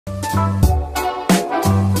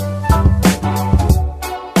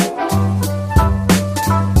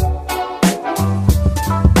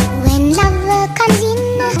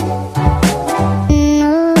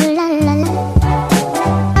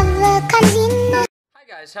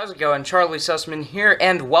How's it going? Charlie Sussman here,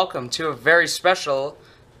 and welcome to a very special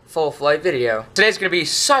full flight video. Today's going to be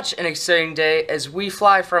such an exciting day as we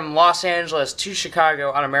fly from Los Angeles to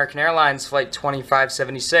Chicago on American Airlines Flight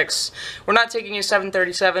 2576. We're not taking a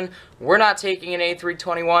 737, we're not taking an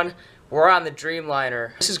A321, we're on the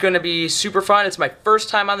Dreamliner. This is going to be super fun. It's my first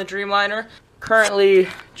time on the Dreamliner. Currently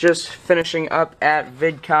just finishing up at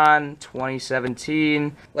VidCon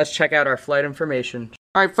 2017. Let's check out our flight information.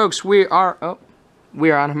 Alright folks, we are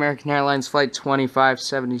on American Airlines Flight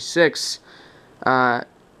 2576,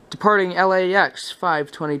 departing LAX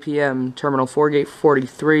 5:20 p.m. Terminal 4 Gate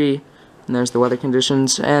 43, and there's the weather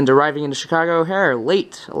conditions, and arriving into Chicago O'Hare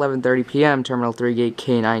late 11:30 p.m. Terminal 3 Gate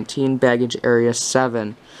K19, baggage area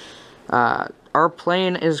 7. Our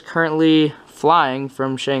plane is currently flying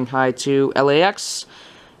from Shanghai to LAX.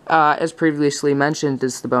 As previously mentioned,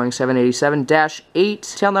 it's the Boeing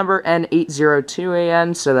 787-8, tail number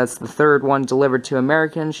N802AN, so that's the third one delivered to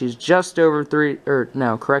American. She's just over 2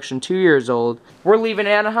 years old. We're leaving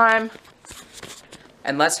Anaheim,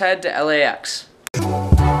 and let's head to LAX.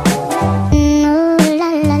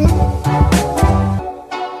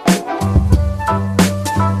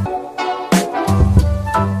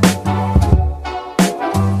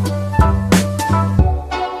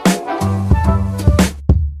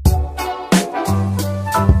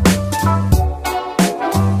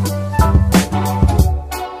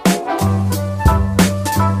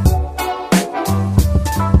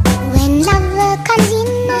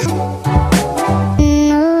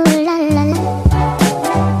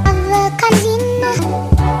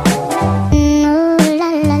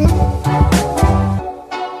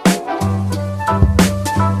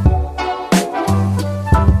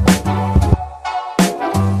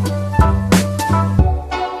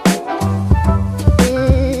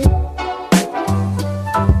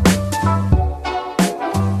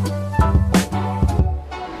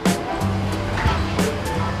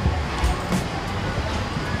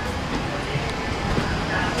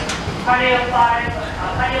 Cardio 5,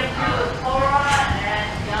 cardio 2 is Flora, and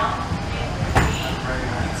young. Me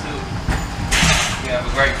too. You have a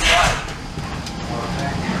great flight.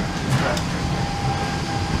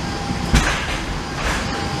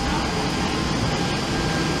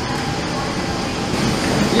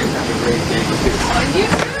 You have a great day. Oh, you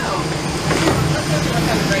too.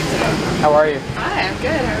 Have a great day. How are you? Hi, I'm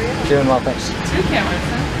good. How are you? Doing well, thanks. 2 cameras,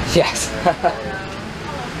 huh? Yes.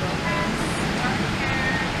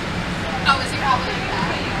 Oh, is your outlet in that?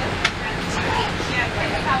 Yeah, okay.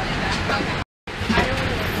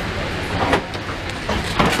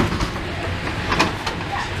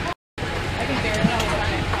 I can barely know what I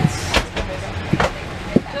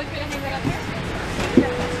feel like we're gonna hang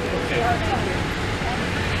that up here.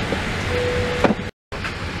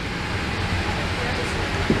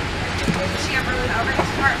 Is she ever in over his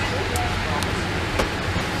apartment?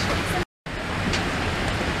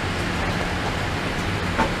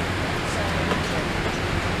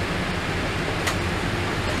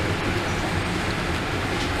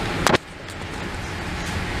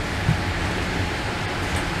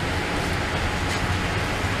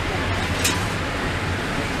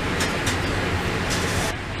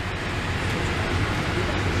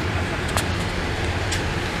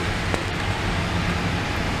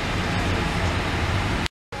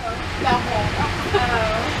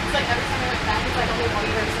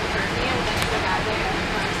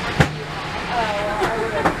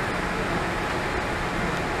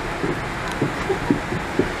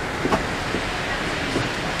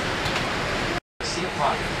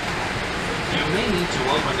 You may need to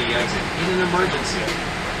open the exit in an emergency.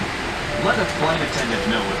 Let a flight attendant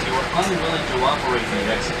know if you are unwilling to operate the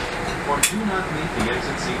exit or do not meet the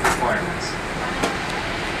exit seat requirements.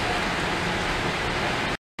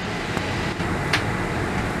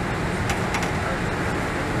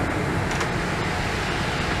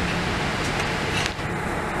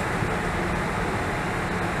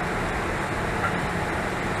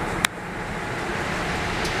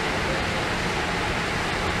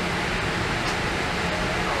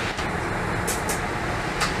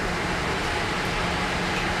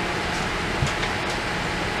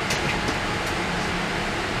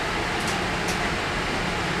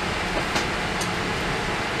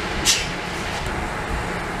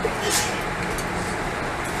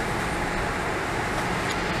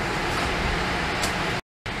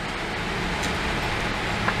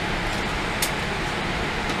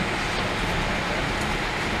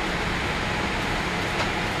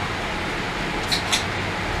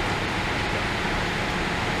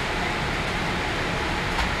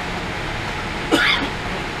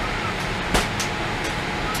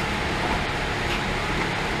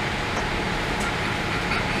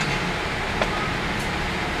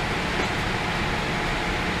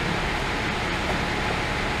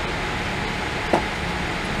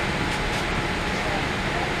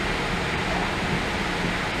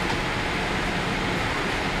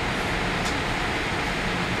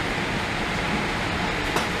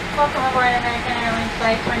 Welcome aboard American Airlines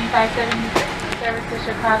Flight 2576, service to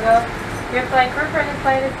Chicago. Your flight crew for this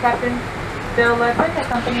flight is Captain Dyalla,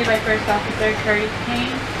 accompanied by First Officer Curtis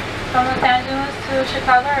Kane. From Los Angeles to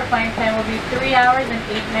Chicago, our flying time will be 3 hours and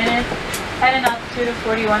 8 minutes at an altitude of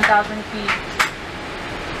 41,000 feet.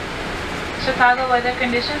 Chicago weather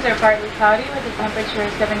conditions are partly cloudy with a temperature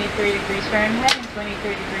of 73 degrees Fahrenheit and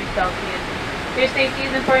 23 degrees Celsius. Your safety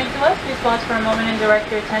is important to us. Please pause for a moment and direct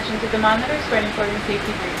your attention to the monitors for an important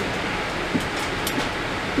safety briefing.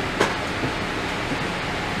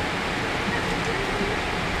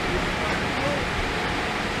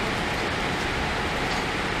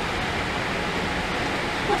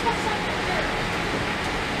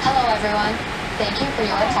 Hello everyone. Thank you for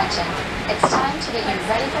your attention. It's time to get you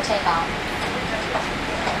ready for takeoff.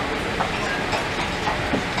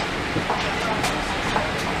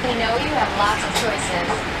 We know you have lots of choices,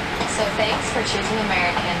 so thanks for choosing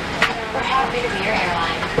American. We're happy to be your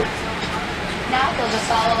airline. Now if you'll just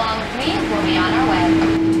follow along with me, we'll be on our way.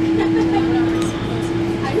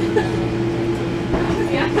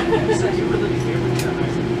 Yeah. So you were living here with each other?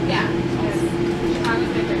 Yeah.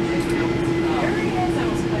 Chicago's my third sister.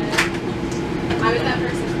 I was that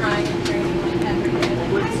person crying and training like every day.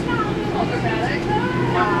 Like, I know, overbearing.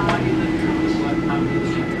 Why do you live here? How did you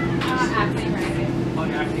get here? Acting, right? Oh,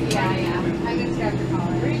 you're acting? Yeah. I moved here after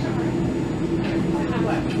college.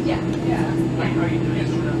 Yeah. Are you doing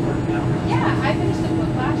some of that work now? Yeah, I finished a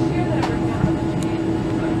book last year that I worked on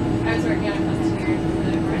I was working on it for 2 years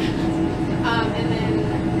and then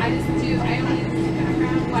I only do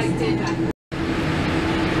background, well I did background.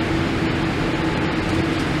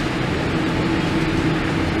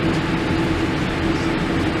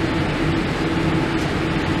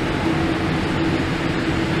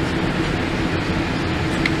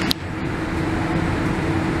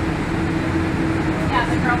 Yeah,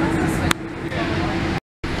 the girl must have switched.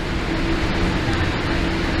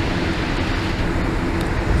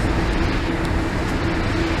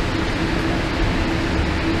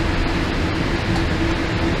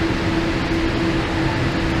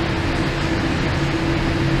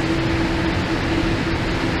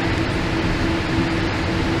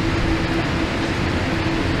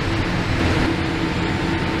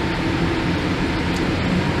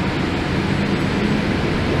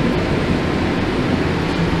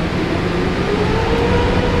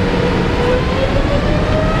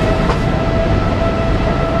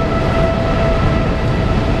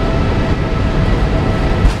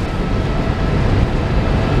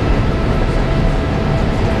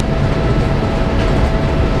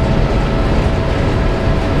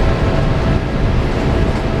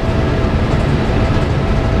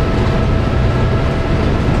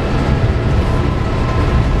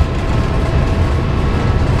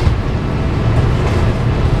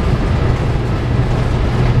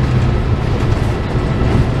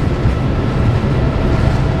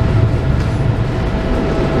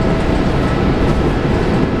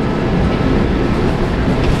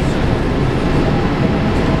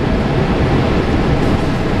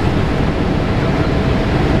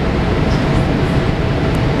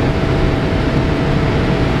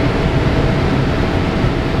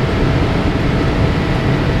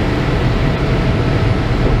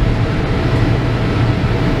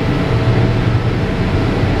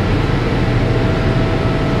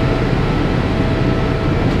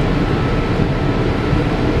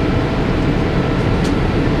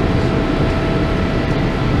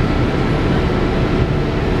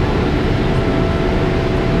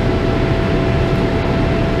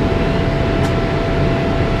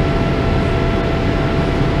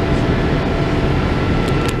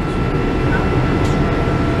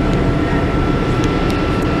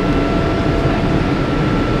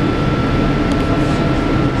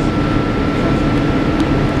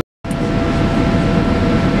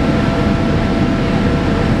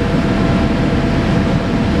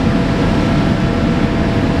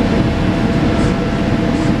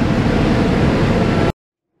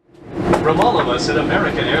 From all of us at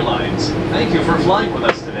American Airlines, thank you for flying with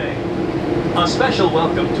us today. A special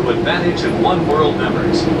welcome to Advantage and One World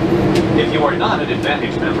members. If you are not an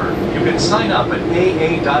Advantage member, you can sign up at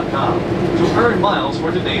AA.com to earn miles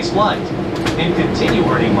for today's flight and continue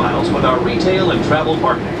earning miles with our retail and travel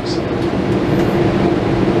partners.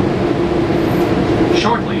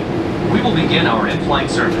 Shortly, we will begin our in-flight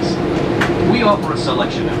service. We offer a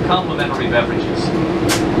selection of complimentary beverages.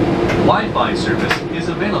 Wi-Fi service is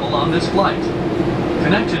available on this flight.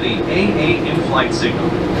 Connect to the AA in-flight signal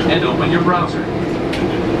and open your browser.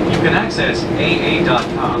 You can access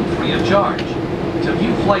AA.com free of charge to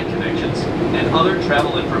view flight connections and other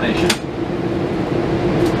travel information.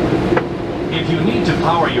 If If you need to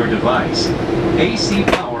power your device, AC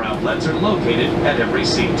power outlets are located at every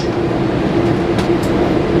seat.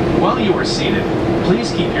 While you are seated,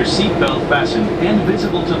 please keep your seatbelt fastened and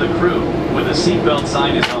visible to the crew when the seatbelt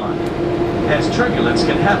sign is on, as turbulence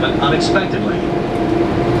can happen unexpectedly.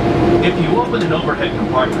 If you open an overhead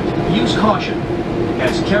compartment, use caution,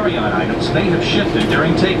 as carry-on items may have shifted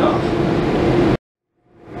during takeoff.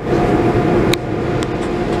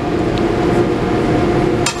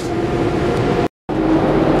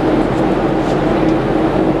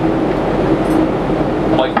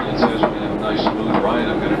 Like it says, we're going to have a nice smooth ride.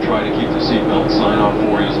 I'm going to try to keep the seatbelt sign off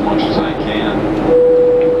for you as much as I can.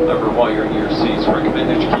 However, while you're in your seats, recommend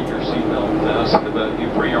that you keep your seatbelt fastened about you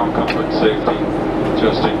for your own comfort and safety,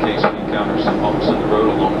 just in case we encounter some bumps in the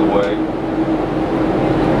road along the way.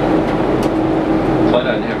 Flight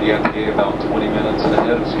I have you at the gate about 20 minutes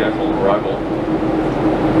ahead of scheduled arrival.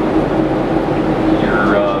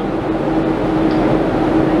 You're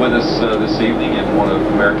with us this evening in one of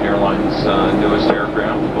American Airlines' newest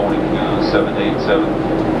aircraft, Boeing 787.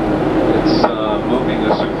 It's moving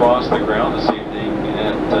us across the ground this evening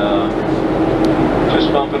at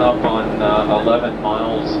just bumping up on 11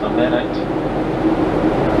 miles a minute.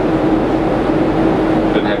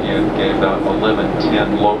 Could have you at about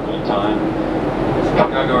 11:10 local time.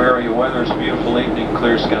 Chicago area weather is beautiful evening,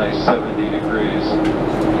 clear skies, 70 degrees.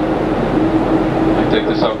 I take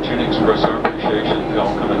this opportunity to express our appreciation to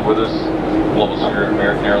y'all coming with us. All of us here at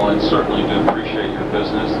American Airlines certainly do appreciate your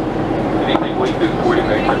business. Anything we can do for you to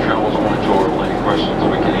make your travels more enjoyable, any questions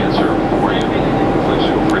we can answer for you, please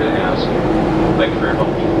feel free to ask. Thank you very much.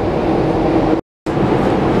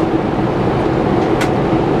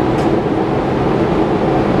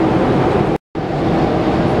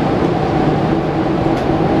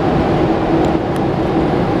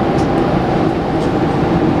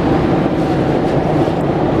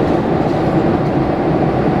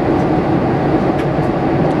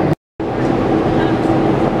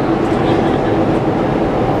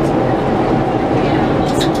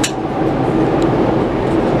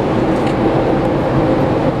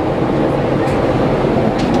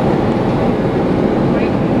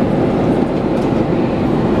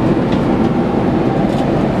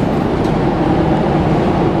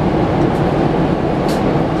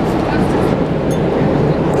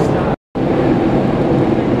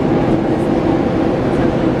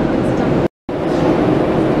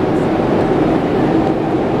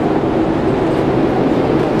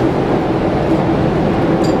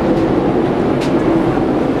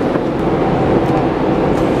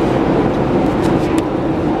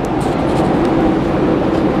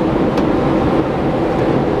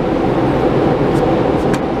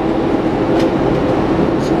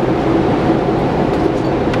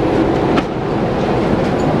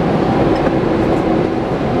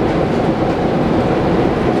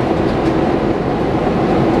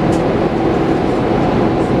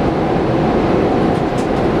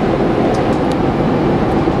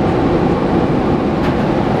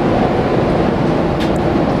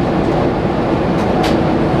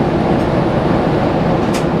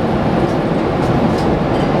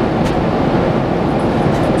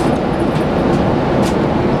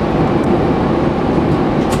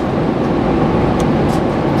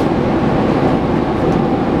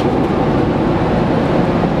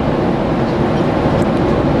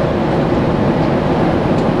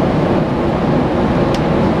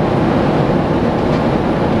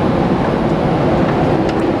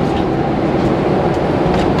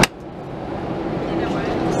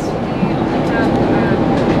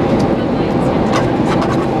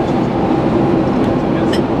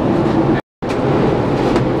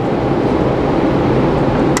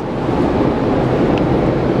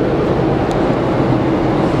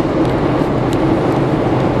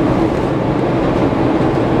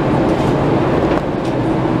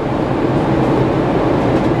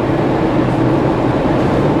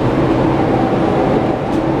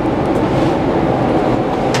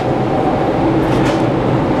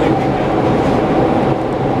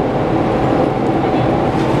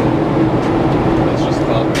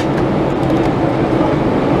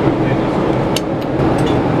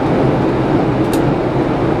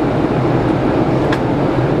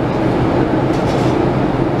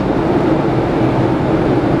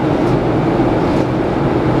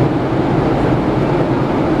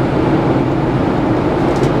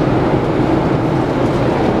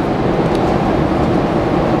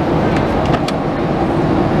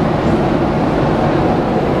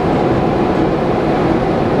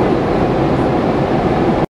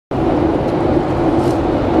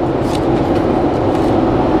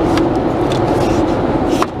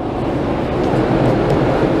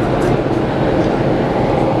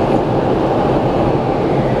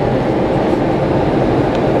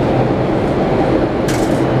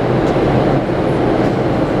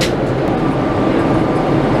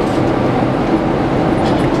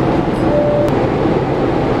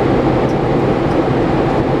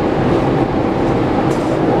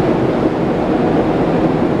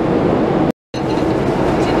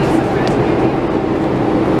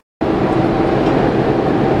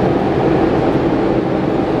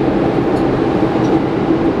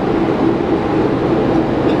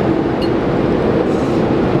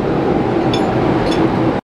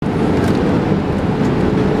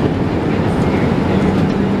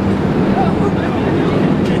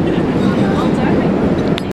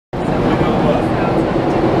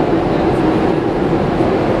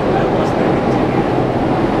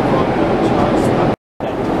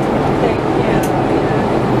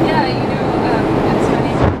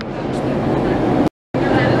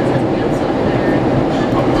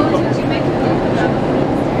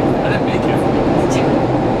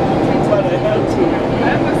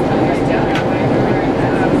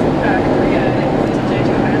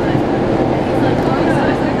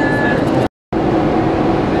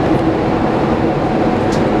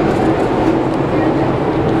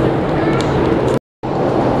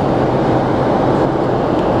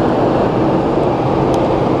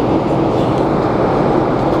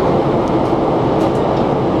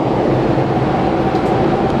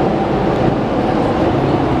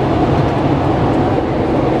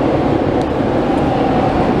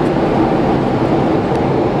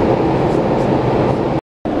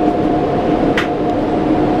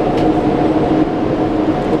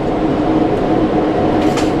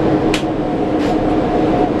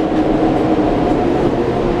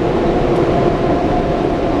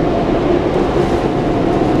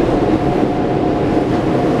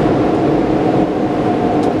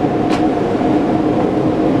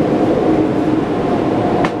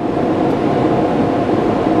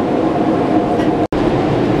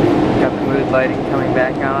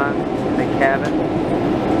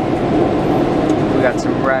 got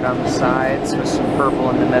some red on the sides with some purple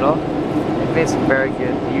in the middle. It made some very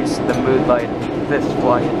good use of the mood light of this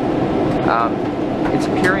flight. It's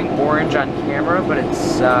appearing orange on camera, but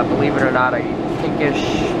it's, believe it or not, a pinkish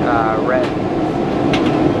red.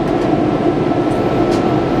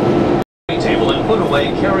 Table and put away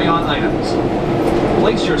carry-on items.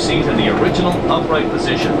 Place your seat in the original upright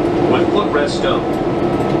position with footrest stowed.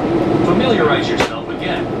 Familiarize yourself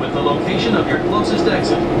again with the location of your closest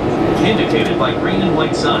exit, indicated by green and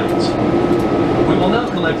white signs. We will now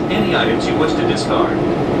collect any items you wish to discard.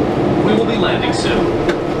 We will be landing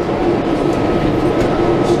soon.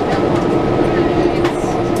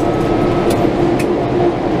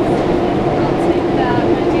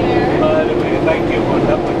 Thank you for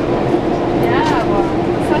helping. Yeah, well,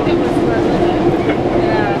 something was worth it.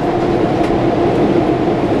 Yeah.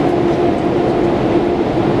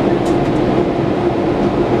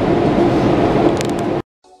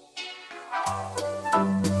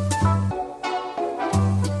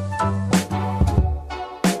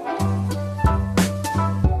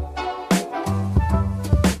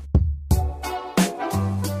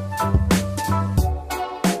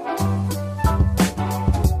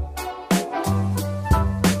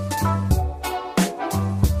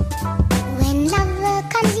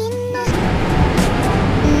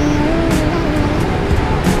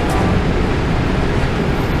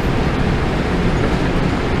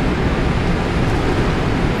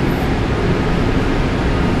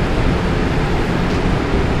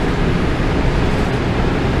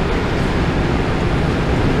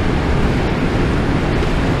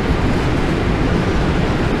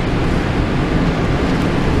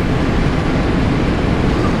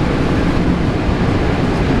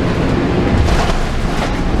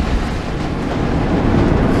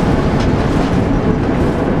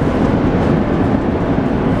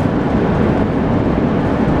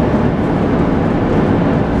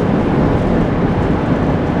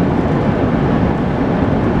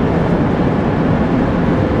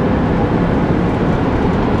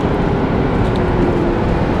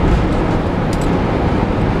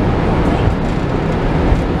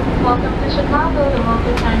 Welcome to Chicago. The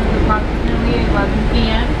local time is approximately 11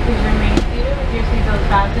 p.m. Please remain seated with your seatbelt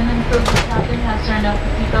fastened until the captain has turned off the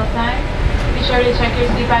seatbelt sign. Be sure to check your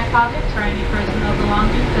seat back pockets for any personal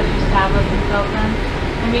belongings such as tablets and cell phones,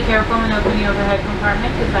 and be careful when opening overhead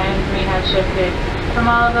compartments as items may have shifted. From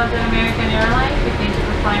all of us at American Airlines, we thank you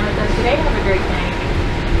for flying with us today. Have a great night.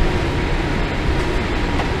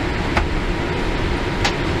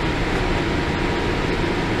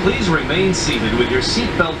 Please remain seated with your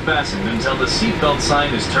seatbelt fastened until the seatbelt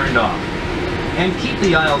sign is turned off. And keep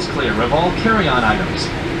the aisles clear of all carry-on items.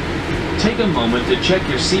 Take a moment to check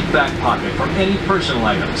your seat back pocket for any personal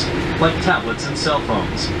items, like tablets and cell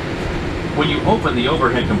phones. When you open the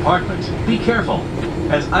overhead compartment, be careful,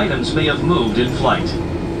 as items may have moved in flight.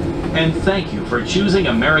 And thank you for choosing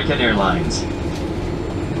American Airlines.